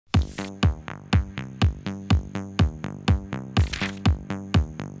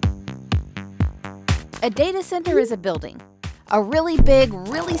A data center is a building. A really big,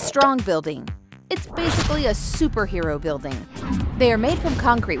 really strong building. It's basically a superhero building. They are made from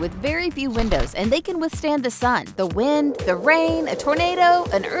concrete with very few windows, and they can withstand the sun, the wind, the rain, a tornado,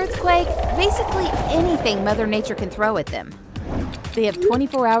 an earthquake, basically anything Mother Nature can throw at them. They have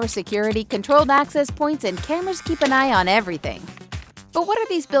 24-hour security, controlled access points, and cameras keep an eye on everything. But what are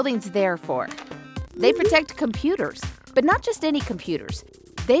these buildings there for? They protect computers, but not just any computers.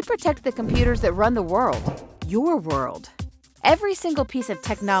 They protect the computers that run the world, your world. Every single piece of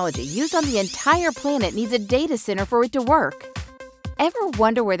technology used on the entire planet needs a data center for it to work. Ever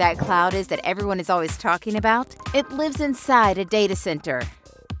wonder where that cloud is that everyone is always talking about? It lives inside a data center.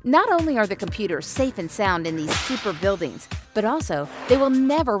 Not only are the computers safe and sound in these super buildings, but also they will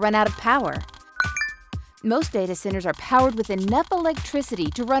never run out of power. Most data centers are powered with enough electricity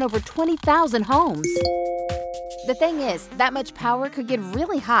to run over 20,000 homes. The thing is, that much power could get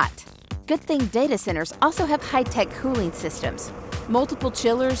really hot. Good thing data centers also have high-tech cooling systems. Multiple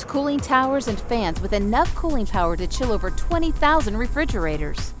chillers, cooling towers, and fans with enough cooling power to chill over 20,000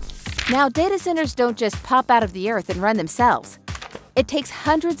 refrigerators. Now, data centers don't just pop out of the earth and run themselves. It takes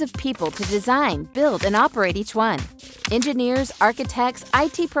hundreds of people to design, build, and operate each one. Engineers, architects,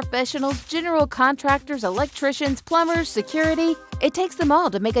 IT professionals, general contractors, electricians, plumbers, security. It takes them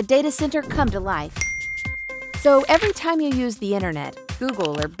all to make a data center come to life. So every time you use the internet,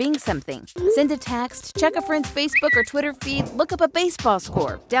 Google or Bing something, send a text, check a friend's Facebook or Twitter feed, look up a baseball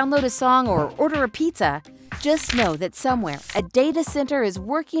score, download a song, or order a pizza, just know that somewhere a data center is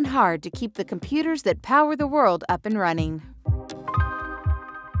working hard to keep the computers that power the world up and running.